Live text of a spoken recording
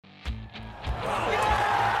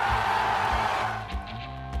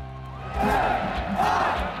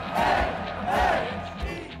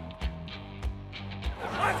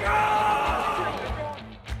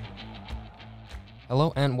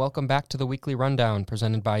and welcome back to the Weekly Rundown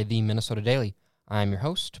presented by the Minnesota Daily. I'm your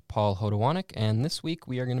host, Paul Hodowanik, and this week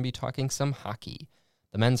we are going to be talking some hockey.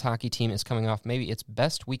 The men's hockey team is coming off maybe its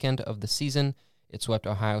best weekend of the season. It swept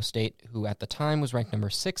Ohio State, who at the time was ranked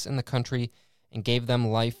number 6 in the country, and gave them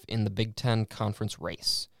life in the Big Ten conference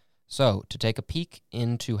race. So, to take a peek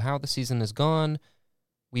into how the season has gone,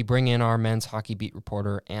 we bring in our men's hockey beat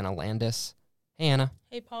reporter, Anna Landis. Hey, Anna.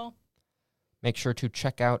 Hey, Paul. Make sure to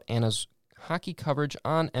check out Anna's hockey coverage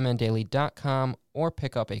on mndaily.com or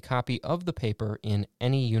pick up a copy of the paper in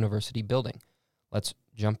any university building. Let's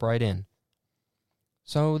jump right in.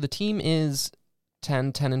 So the team is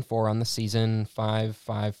 10-4 on the season,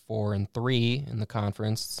 5-4-3 in the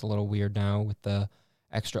conference. It's a little weird now with the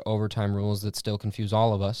extra overtime rules that still confuse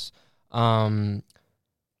all of us. But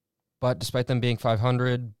despite them being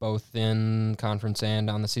 500, both in conference and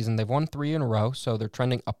on the season, they've won 3 in a row, so they're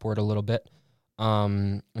trending upward a little bit.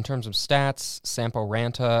 In terms of stats, Sampo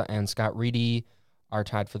Ranta and Scott Reedy are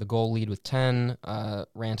tied for the goal lead with 10.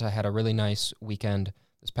 Ranta had a really nice weekend.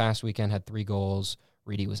 This past weekend had 3 goals.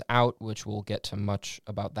 Reedy was out, which we'll get to much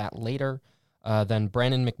about that later. Then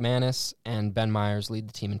Brandon McManus and Ben Myers lead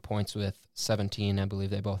the team in points with 17. I believe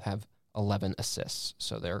they both have 11 assists,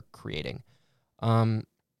 so they're creating.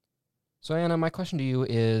 So, Anna, my question to you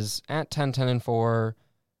is, at 10-4,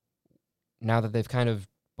 now that they've kind of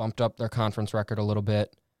bumped up their conference record a little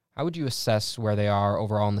bit, how would you assess where they are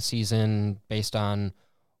overall in the season based on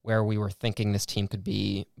where we were thinking this team could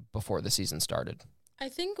be before the season started? I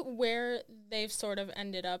think where they've sort of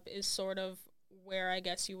ended up is sort of where I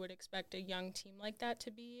guess you would expect a young team like that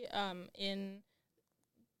to be. In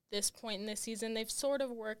this point in the season, they've sort of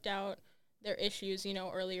worked out their issues. You know,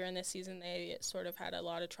 earlier in the season, they sort of had a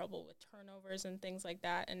lot of trouble with turnovers and things like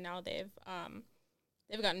that, and now they've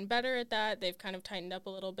gotten better at that. They've kind of tightened up a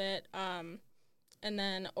little bit. And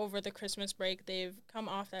then over the Christmas break, they've come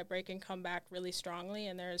off that break and come back really strongly,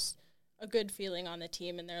 and there's a good feeling on the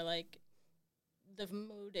team, and they're like, the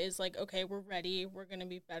mood is like, okay, we're ready. We're going to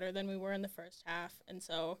be better than we were in the first half. And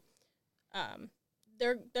so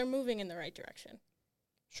they're moving in the right direction.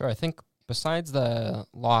 Sure. I think besides the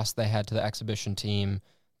loss they had to the exhibition team,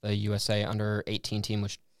 the USA under-18 team,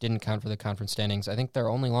 which didn't count for the conference standings, I think their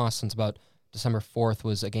only loss since about December 4th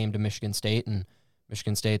was a game to Michigan State, and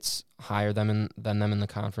Michigan State's higher than them in the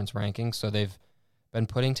conference rankings, so they've been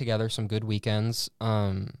putting together some good weekends.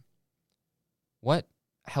 What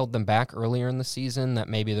held them back earlier in the season that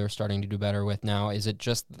maybe they're starting to do better with now? Is it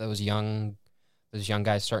just those young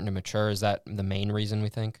guys starting to mature? Is that the main reason we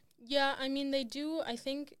think? Yeah, I mean, they do. I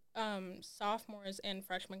think sophomores and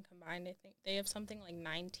freshmen combined, I think they have something like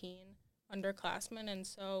 19 underclassmen, and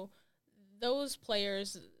so those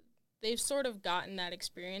players, they've sort of gotten that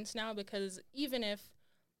experience now, because even if,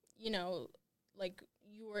 you know, like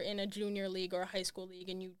you were in a junior league or a high school league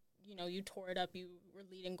and you tore it up, you were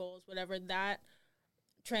leading goals, whatever, that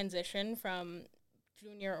transition from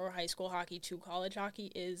junior or high school hockey to college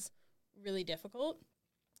hockey is really difficult.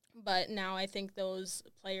 But now I think those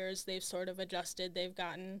players, they've sort of adjusted, they've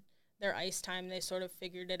gotten their ice time, they sort of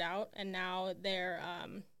figured it out, and now they're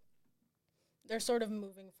sort of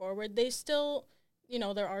moving forward. They still, you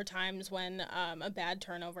know, there are times when a bad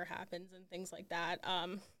turnover happens and things like that.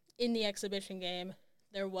 In the exhibition game,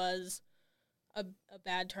 there was a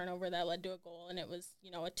bad turnover that led to a goal, and it was,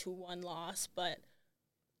 you know, a 2-1 loss. But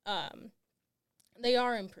they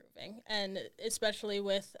are improving, and especially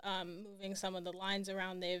with moving some of the lines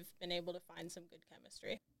around, they've been able to find some good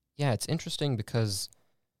chemistry. Yeah, it's interesting because,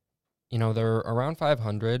 you know, they're around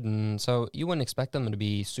 500, and so you wouldn't expect them to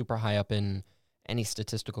be super high up in any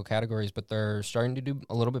statistical categories, but they're starting to do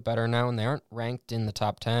a little bit better now, and they aren't ranked in the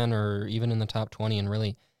top 10 or even in the top 20 in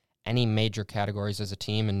really any major categories as a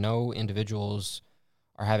team, and no individuals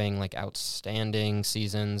are having like outstanding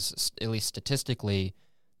seasons, at least statistically,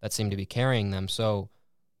 that seem to be carrying them. So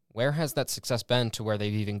where has that success been to where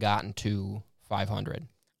they've even gotten to 500?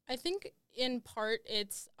 I think in part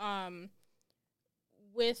it's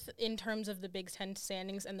in terms of the Big Ten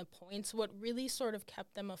standings and the points, what really sort of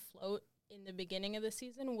kept them afloat in the beginning of the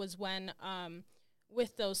season was when,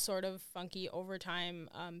 with those sort of funky overtime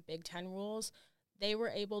Big Ten rules, they were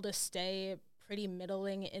able to stay pretty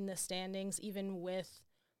middling in the standings, even with,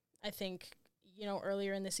 I think, you know,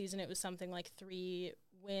 earlier in the season it was something like 3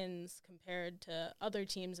 wins compared to other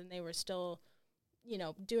teams, and they were still, you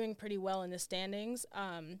know, doing pretty well in the standings.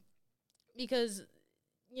 Because,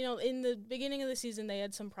 you know, in the beginning of the season they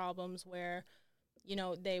had some problems where, you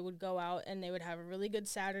know, they would go out and they would have a really good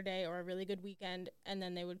Saturday or a really good weekend, and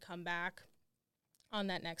then they would come back on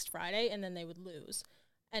that next Friday, and then they would lose.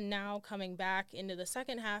 And now coming back into the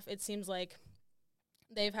second half, it seems like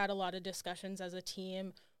they've had a lot of discussions as a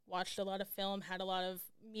team, watched a lot of film, had a lot of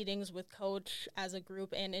meetings with coach as a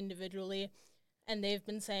group and individually, and they've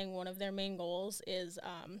been saying one of their main goals is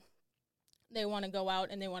they want to go out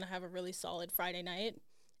and they want to have a really solid Friday night,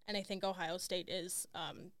 and I think Ohio State is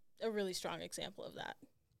a really strong example of that.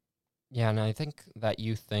 Yeah, and I think that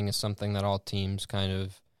youth thing is something that all teams kind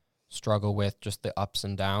of struggle with, just the ups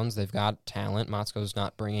and downs. They've got talent. Motzko's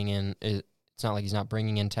not bringing in, it's not like he's not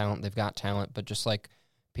bringing in talent. They've got talent, but just like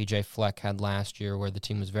PJ Fleck had last year, where the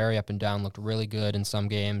team was very up and down, looked really good in some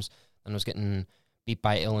games, then was getting beat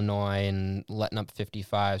by Illinois and letting up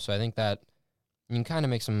 55. So I think that you can kind of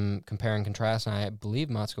make some compare and contrast, and I believe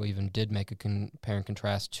Motzko even did make a compare and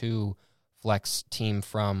contrast to Fleck's team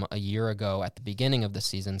from a year ago at the beginning of the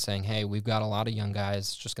season, saying, hey, we've got a lot of young guys,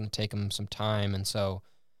 it's just going to take them some time. And so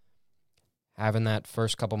having that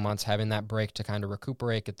first couple months, having that break to kind of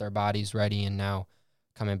recuperate, get their bodies ready, and now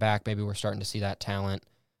coming back, maybe we're starting to see that talent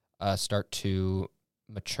start to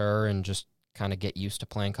mature and just kind of get used to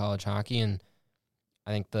playing college hockey. And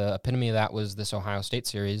I think the epitome of that was this Ohio State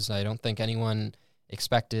series. I don't think anyone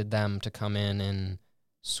expected them to come in and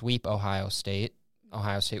sweep Ohio State.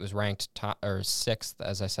 Ohio State was ranked top or sixth,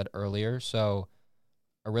 as I said earlier. So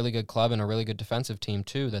a really good club and a really good defensive team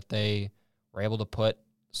too, that they were able to put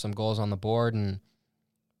some goals on the board. And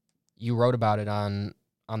you wrote about it on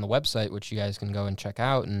the website, which you guys can go and check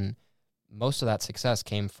out. And most of that success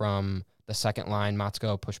came from the second line.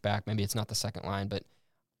 Motzko pushed back. Maybe it's not the second line, but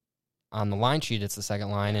on the line sheet, it's the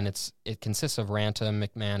second line, and it consists of Ranta,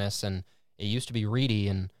 McManus, and it used to be Reedy,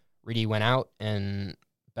 and Reedy went out, and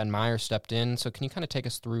Ben Meyer stepped in. So can you kind of take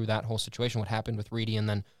us through that whole situation, what happened with Reedy, and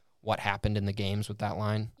then what happened in the games with that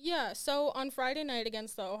line? Yeah, so on Friday night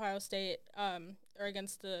against the Ohio State, or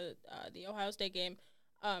against the Ohio State game,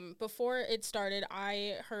 before it started,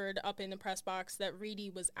 I heard up in the press box that Reedy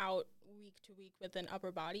was out week to week with an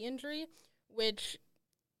upper body injury, which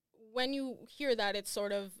when you hear that, it's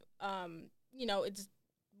sort of, it's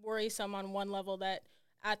worrisome on one level that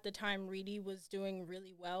at the time Reedy was doing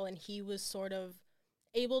really well, and he was sort of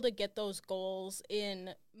able to get those goals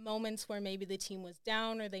in moments where maybe the team was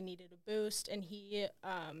down or they needed a boost, and he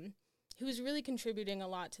was really contributing a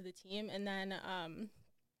lot to the team. And then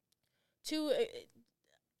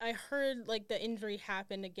I heard like the injury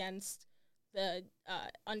happened against the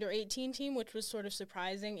under-18 team, which was sort of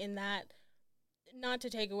surprising in that, not to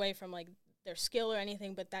take away from like their skill or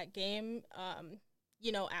anything, but that game,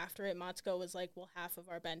 after it, Motzko was like, well, half of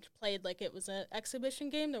our bench played like it was an exhibition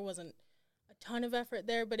game. There wasn't a ton of effort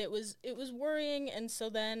there, but it was worrying. And so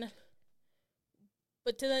then,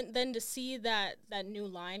 but then to see that new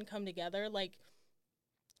line come together, like,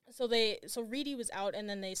 so Reedy was out, and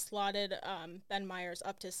then they slotted Ben Myers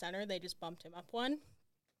up to center. They just bumped him up one,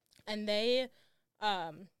 and they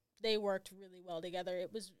worked really well together.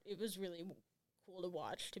 It was really cool to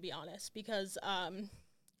watch, to be honest, because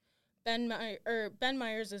Ben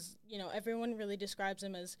Myers is, everyone really describes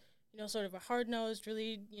him as, sort of a hard-nosed,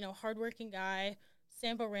 really, hardworking guy.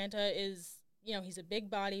 Sampo Ranta is, he's a big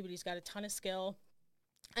body, but he's got a ton of skill.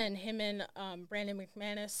 And him and Brandon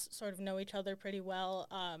McManus sort of know each other pretty well.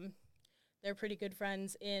 They're pretty good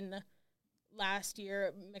friends. In last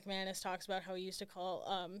year, McManus talks about how he used to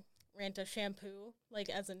call Ranta Shampoo, like,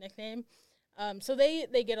 as a nickname. So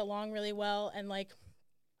they get along really well. And, like,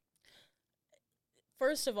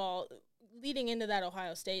 first of all, leading into that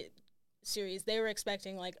Ohio State series, they were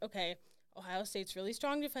expecting, like, okay, Ohio State's really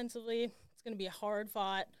strong defensively. It's going to be a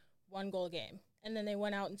hard-fought, one-goal game. And then they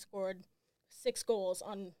went out and scored 6 goals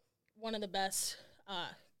on one of the best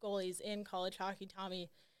goalies in college hockey,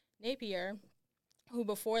 Tommy Napier, who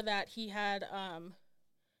before that he had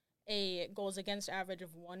a goals against average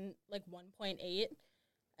of 1.8.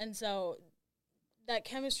 And so that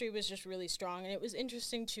chemistry was just really strong, and it was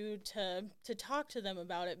interesting to talk to them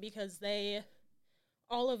about it, because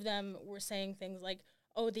all of them were saying things like,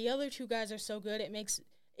 oh, the other 2 guys are so good, it makes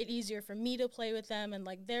it easier for me to play with them, and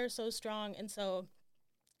like they're so strong. And so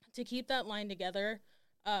to keep that line together,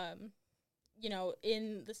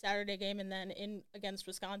 in the Saturday game and then in against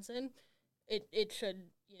Wisconsin, it should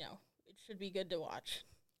be good to watch.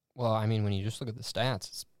 Well, I mean, when you just look at the stats,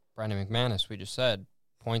 it's Brandon McManus, we just said,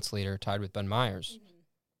 points leader, tied with Ben Myers. Mm-hmm.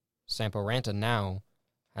 Sampo Ranta now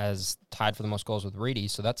has tied for the most goals with Reedy,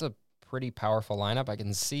 so that's a pretty powerful lineup. I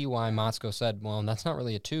can see why Motzko said, well, that's not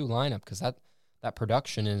really a 2 lineup, because that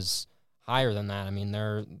production is higher than that. I mean,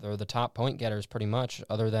 they're the top point getters pretty much,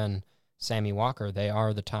 other than Sammy Walker. They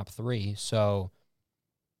are the top 3. So,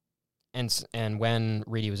 and when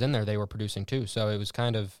Reedy was in there, they were producing too. So it was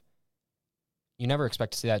kind of, you never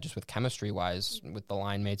expect to see that just with chemistry wise with the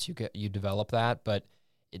line mates. You develop that, but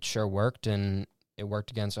it sure worked, and it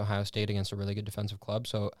worked against Ohio State against a really good defensive club.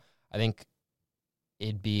 So I think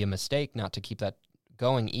it'd be a mistake not to keep that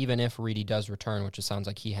going, even if Reedy does return, which it sounds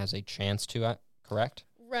like he has a chance to, correct?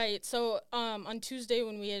 Right. So on Tuesday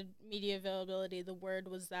when we had media availability, the word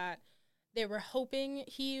was that they were hoping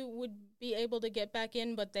he would be able to get back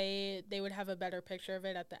in, but they would have a better picture of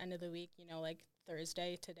it at the end of the week, like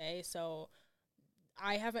Thursday today. So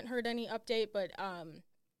I haven't heard any update, but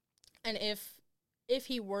and if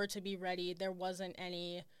he were to be ready, there wasn't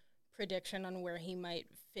any prediction on where he might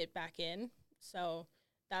fit back in. So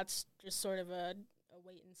that's just sort of a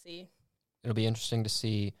wait and see. It'll be interesting to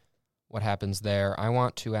see what happens there. I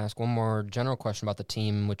want to ask one more general question about the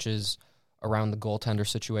team, which is around the goaltender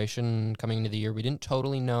situation coming into the year. We didn't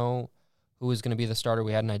totally know who was going to be the starter.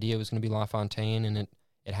 We had an idea it was going to be LaFontaine, and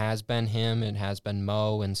it has been him. It has been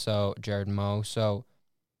Moe, and so Jared Moe. So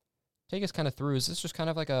take us kind of through. Is this just kind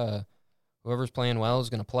of like a whoever's playing well is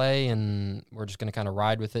going to play, and we're just going to kind of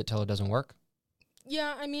ride with it till it doesn't work?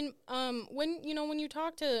 Yeah, I mean, when you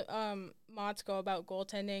talk to Motzko about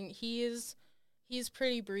goaltending, he's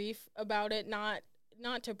pretty brief about it. Not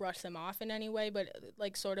to brush them off in any way, but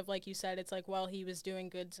like sort of like you said, it's like, well, he was doing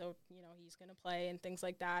good, so he's gonna play and things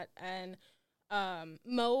like that. And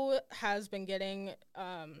Mo has been getting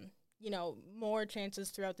more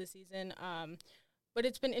chances throughout the season. But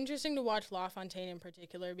it's been interesting to watch LaFontaine in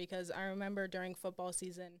particular because I remember during football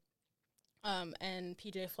season, and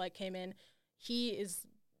PJ Fleck came in.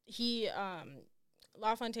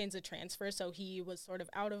 LaFontaine's a transfer, so he was sort of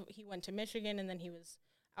he went to Michigan and then he was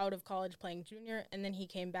out of college playing junior, and then he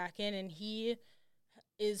came back in, and he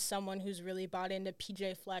is someone who's really bought into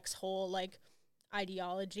PJ Fleck's whole like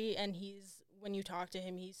ideology, and when you talk to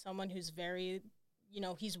him, he's someone who's very,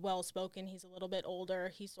 he's well spoken, he's a little bit older,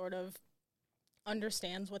 he sort of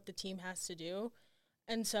understands what the team has to do,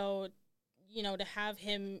 and so to have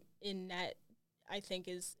him in net, I think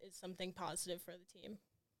is something positive for the team.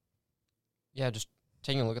 Yeah, just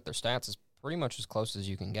taking a look at their stats is pretty much as close as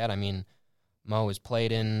you can get. I mean, Mo has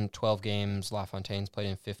played in 12 games. LaFontaine's played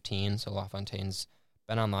in 15, so LaFontaine's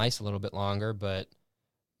been on the ice a little bit longer, but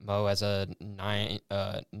Mo has a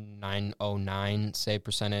 909 save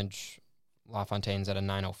percentage. LaFontaine's at a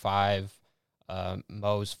 905.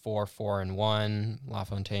 Mo's 4-4-1.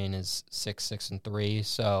 LaFontaine is 6-6-3.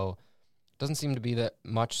 So it doesn't seem to be that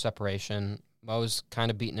much separation. Mo's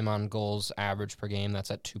kind of beating him on goals average per game.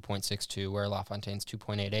 That's at 2.62, where LaFontaine's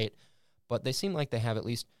 2.88. But they seem like they have at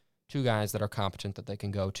least two guys that are competent that they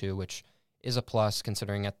can go to, which is a plus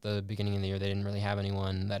considering at the beginning of the year they didn't really have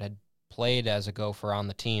anyone that had played as a gopher on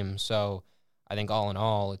the team. So I think all in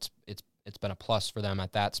all, it's been a plus for them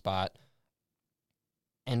at that spot.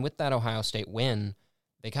 And with that Ohio State win,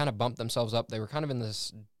 they kind of bumped themselves up. They were kind of in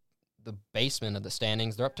the basement of the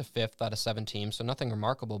standings. They're up to 5th out of 7 teams, so nothing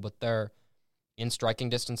remarkable, but they're in striking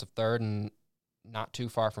distance of 3rd and not too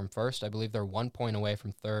far from 1st. I believe they're 1 point away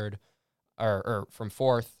from 3rd, or from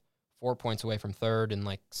 4th, 4 points away from 3rd, and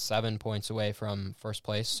like 7 points away from 1st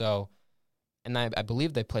place. So, and I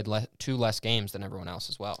believe they played 2 less games than everyone else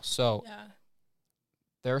as well. So yeah,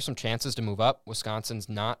 there are some chances to move up. Wisconsin's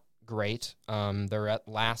not great. They're at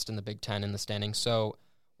last in the Big Ten in the standings. So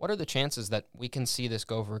what are the chances that we can see this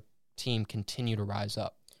Gopher team continue to rise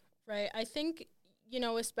up? Right. I think,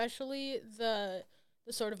 especially the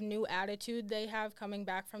sort of new attitude they have coming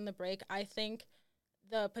back from the break, I think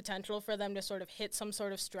the potential for them to sort of hit some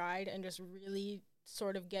sort of stride and just really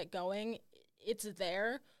sort of get going, it's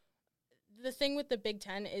there. The thing with the Big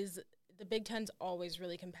Ten is the Big Ten's always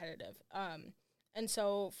really competitive. And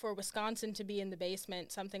so for Wisconsin to be in the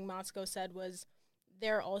basement, something Motzko said was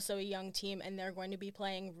they're also a young team and they're going to be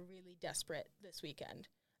playing really desperate this weekend.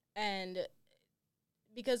 And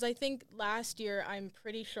because I think last year, I'm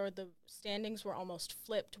pretty sure the standings were almost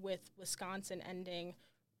flipped with Wisconsin ending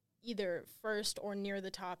either first or near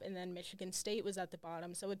the top, and then Michigan State was at the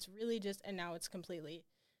bottom. So it's really just, and now it's completely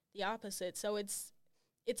the opposite. So it's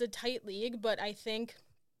a tight league, but I think,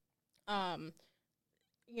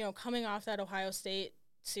 coming off that Ohio State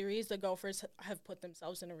series, the Gophers have put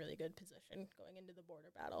themselves in a really good position going into the border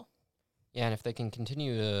battle. Yeah, and if they can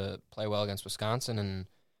continue to play well against Wisconsin and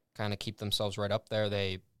kind of keep themselves right up there,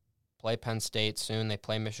 they play Penn State soon, they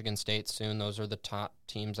play Michigan State soon. Those are the top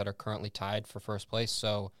teams that are currently tied for first place.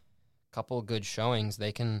 So a couple of good showings,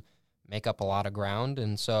 they can make up a lot of ground.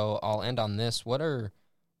 And so I'll end on this. What are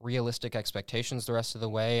realistic expectations the rest of the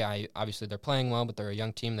way? Obviously they're playing well, but they're a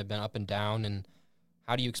young team. They've been up and down. And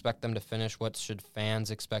how do you expect them to finish? What should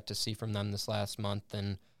fans expect to see from them this last month?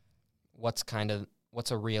 And what's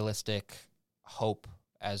a realistic hope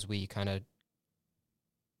as we kind of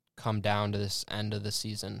come down to this end of the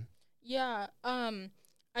season? Yeah,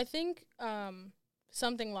 I think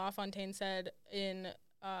something LaFontaine said in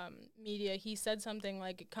media. He said something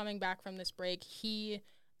like, coming back from this break, he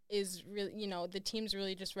is really, the team's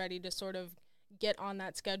really just ready to sort of get on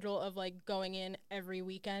that schedule of like going in every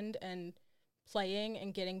weekend and playing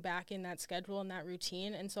and getting back in that schedule and that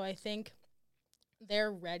routine. And so I think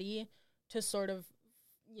they're ready to sort of,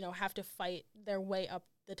 have to fight their way up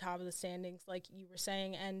the top of the standings, like you were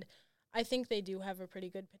saying. And I think they do have a pretty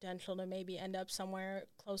good potential to maybe end up somewhere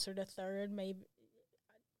closer to third. Maybe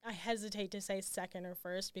I hesitate to say second or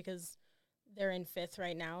first because they're in fifth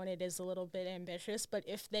right now, and it is a little bit ambitious. But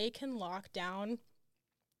if they can lock down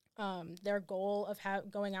their goal of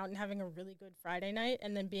going out and having a really good Friday night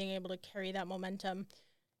and then being able to carry that momentum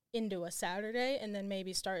into a Saturday and then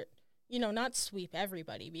maybe start, not sweep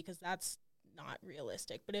everybody because that's not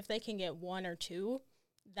realistic. But if they can get one or two,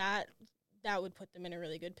 that would put them in a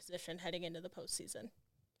really good position heading into the postseason.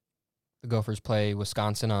 The Gophers play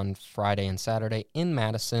Wisconsin on Friday and Saturday in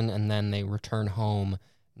Madison, and then they return home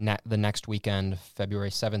the next weekend,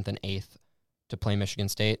 February 7th and 8th, to play Michigan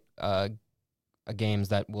State. Games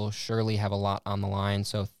that will surely have a lot on the line.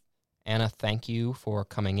 So, Anna, thank you for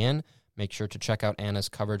coming in. Make sure to check out Anna's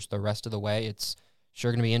coverage the rest of the way. It's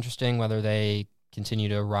sure going to be interesting whether they continue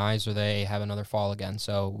to rise or they have another fall again.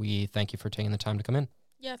 So we thank you for taking the time to come in.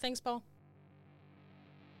 Yeah, thanks, Paul.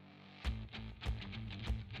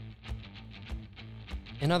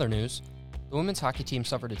 In other news, the women's hockey team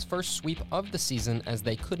suffered its first sweep of the season as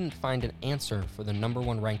they couldn't find an answer for the number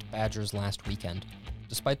 1 ranked Badgers last weekend.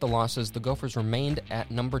 Despite the losses, the Gophers remained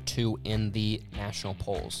at number 2 in the national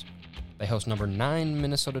polls. They host number 9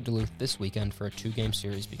 Minnesota Duluth this weekend for a 2-game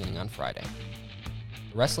series beginning on Friday.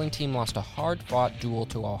 The wrestling team lost a hard-fought duel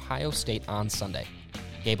to Ohio State on Sunday.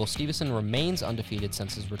 Gable Stevenson remains undefeated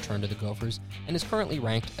since his return to the Gophers and is currently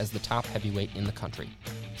ranked as the top heavyweight in the country.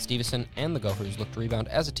 Stevenson and the Gophers look to rebound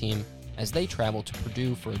as a team as they travel to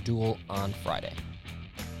Purdue for a duel on Friday.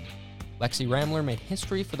 Lexi Ramler made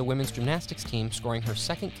history for the women's gymnastics team, scoring her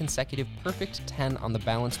second consecutive perfect 10 on the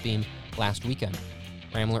balance beam last weekend.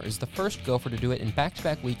 Ramler is the first Gopher to do it in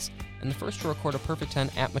back-to-back weeks and the first to record a perfect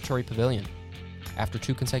 10 at Maturi Pavilion. After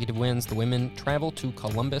 2 consecutive wins, the women travel to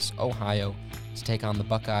Columbus, Ohio, to take on the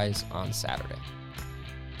Buckeyes on Saturday.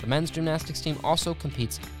 The men's gymnastics team also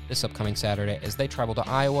competes this upcoming Saturday as they travel to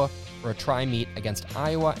Iowa for a tri-meet against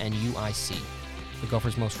Iowa and UIC. The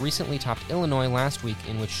Gophers most recently topped Illinois last week,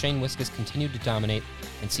 in which Shane Wiskus continued to dominate,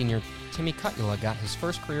 and senior Timmy Cutula got his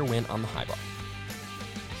first career win on the high bar.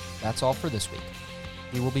 That's all for this week.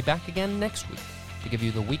 We will be back again next week to give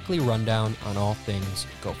you the weekly rundown on all things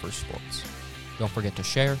Gopher sports. Don't forget to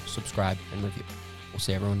share, subscribe, and review. We'll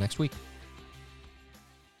see everyone next week.